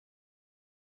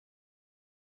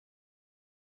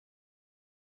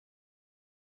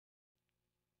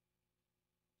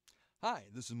Hi,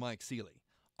 this is Mike Seeley,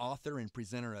 author and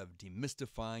presenter of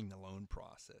Demystifying the Loan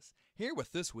Process, here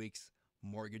with this week's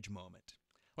Mortgage Moment.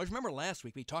 Well, remember last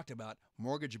week we talked about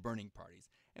mortgage burning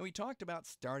parties, and we talked about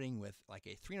starting with like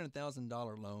a $300,000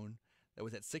 loan that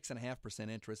was at 6.5%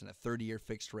 interest and a 30-year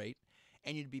fixed rate,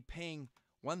 and you'd be paying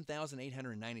 $1,896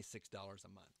 a month.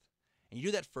 And you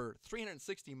do that for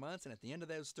 360 months, and at the end of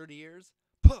those 30 years,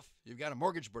 poof, you've got a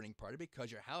mortgage burning party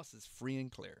because your house is free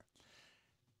and clear.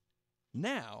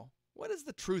 Now, what is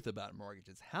the truth about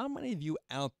mortgages? How many of you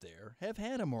out there have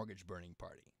had a mortgage burning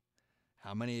party?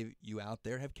 How many of you out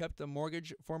there have kept a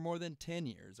mortgage for more than 10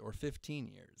 years or 15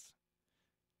 years?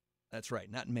 That's right,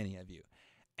 not many of you.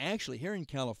 Actually, here in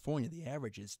California, the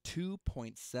average is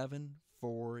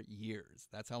 2.74 years.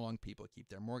 That's how long people keep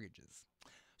their mortgages.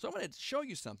 So I'm going to show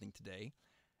you something today.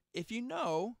 If you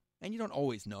know, and you don't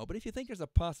always know, but if you think there's a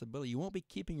possibility you won't be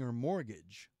keeping your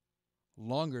mortgage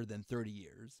longer than 30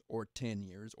 years or 10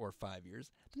 years or 5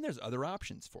 years, then there's other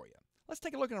options for you. Let's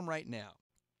take a look at them right now.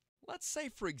 Let's say,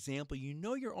 for example, you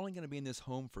know you're only going to be in this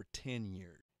home for 10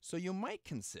 years. So you might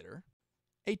consider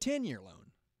a 10-year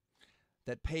loan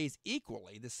that pays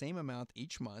equally the same amount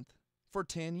each month for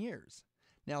 10 years.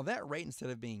 Now that rate, instead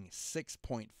of being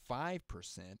 6.5%,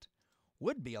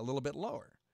 would be a little bit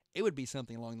lower. It would be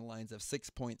something along the lines of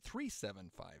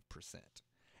 6.375%.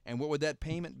 And what would that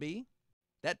payment be?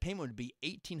 That payment would be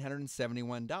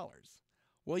 $1,871.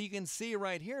 Well, you can see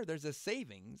right here there's a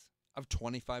savings of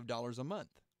 $25 a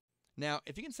month. Now,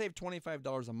 if you can save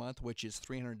 $25 a month, which is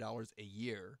 $300 a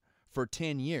year, for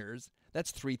 10 years,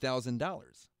 that's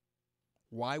 $3,000.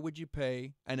 Why would you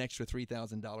pay an extra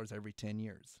 $3,000 every 10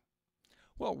 years?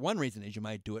 Well, one reason is you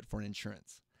might do it for an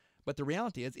insurance. But the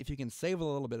reality is, if you can save a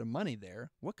little bit of money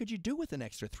there, what could you do with an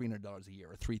extra $300 a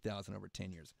year or $3,000 over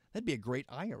 10 years? That'd be a great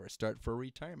IRA start for a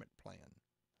retirement plan.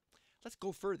 Let's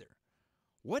go further.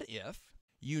 What if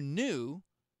you knew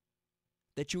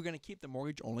that you were going to keep the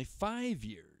mortgage only 5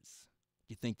 years?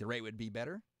 Do you think the rate would be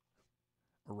better?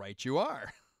 Right, you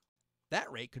are.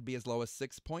 That rate could be as low as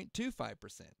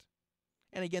 6.25%.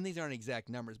 And again, these aren't exact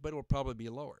numbers, but it will probably be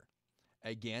lower.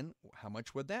 Again, how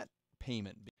much would that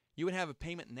payment be? You would have a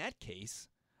payment in that case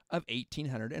of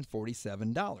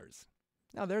 $1,847.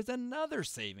 Now, there's another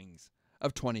savings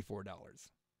of $24.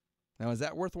 Now, is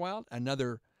that worthwhile?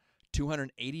 Another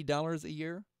 $280 a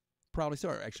year? Probably so,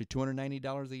 or actually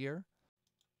 $290 a year.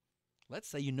 Let's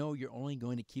say you know you're only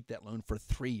going to keep that loan for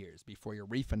 3 years before you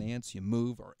refinance, you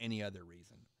move, or any other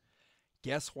reason.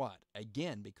 Guess what?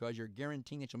 Again, because you're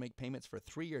guaranteeing that you'll make payments for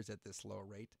 3 years at this low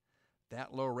rate,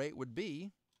 that low rate would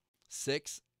be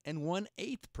 6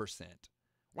 1/8%.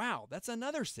 Wow, that's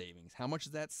another savings. How much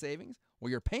is that savings? Well,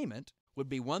 your payment would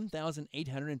be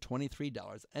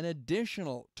 $1,823, an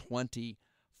additional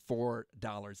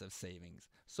 $24 of savings.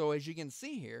 So as you can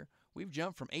see here, we've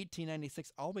jumped from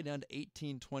 $1,896 all the way down to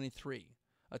 $1,823.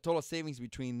 A total savings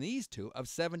between these two of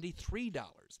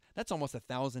 $73. That's almost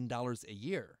 $1,000 a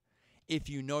year if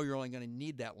you know you're only going to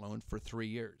need that loan for 3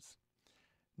 years.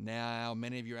 Now,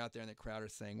 many of you out there in the crowd are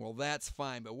saying, well, that's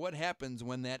fine, but what happens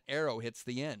when that arrow hits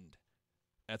the end?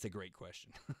 That's a great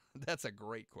question. That's a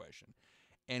great question.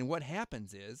 And what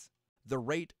happens is the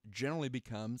rate generally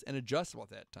becomes an adjustable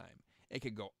at that time. It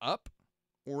could go up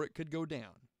or it could go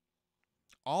down.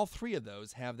 All three of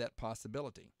those have that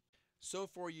possibility. So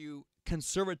for you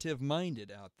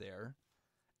conservative-minded out there,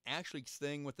 actually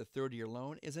staying with the 30-year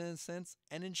loan is, in a sense,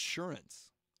 an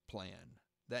insurance plan.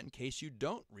 That in case you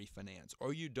don't refinance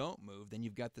or you don't move, then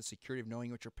you've got the security of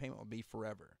knowing what your payment will be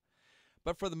forever.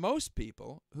 But for the most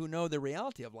people who know the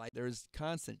reality of life, there is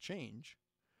constant change,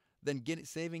 then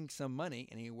saving some money,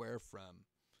 anywhere from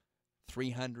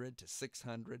 $300 to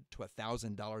 $600 to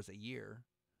 $1,000 a year,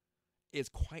 is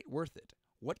quite worth it.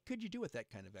 What could you do with that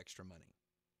kind of extra money?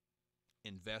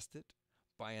 Invest it,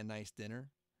 buy a nice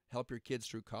dinner, help your kids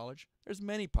through college. There's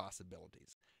many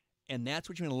possibilities. And that's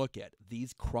what you're going to look at,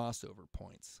 these crossover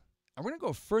points. I'm going to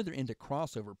go further into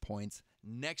crossover points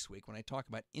next week when I talk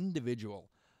about individual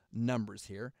numbers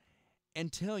here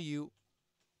and tell you,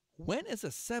 when is a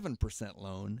 7%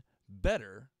 loan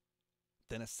better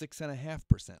than a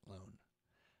 6.5% loan?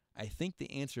 I think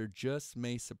the answer just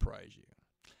may surprise you.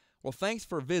 Well, thanks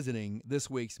for visiting this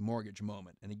week's Mortgage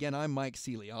Moment. And again, I'm Mike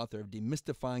Seeley, author of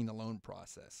Demystifying the Loan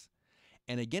Process.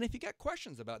 And again, if you got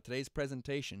questions about today's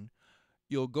presentation,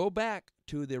 you'll go back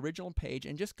to the original page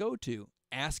and just go to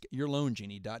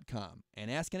askyourloangenie.com and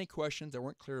ask any questions that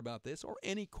weren't clear about this or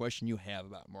any question you have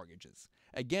about mortgages.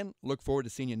 Again, look forward to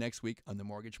seeing you next week on the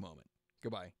Mortgage Moment.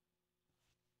 Goodbye.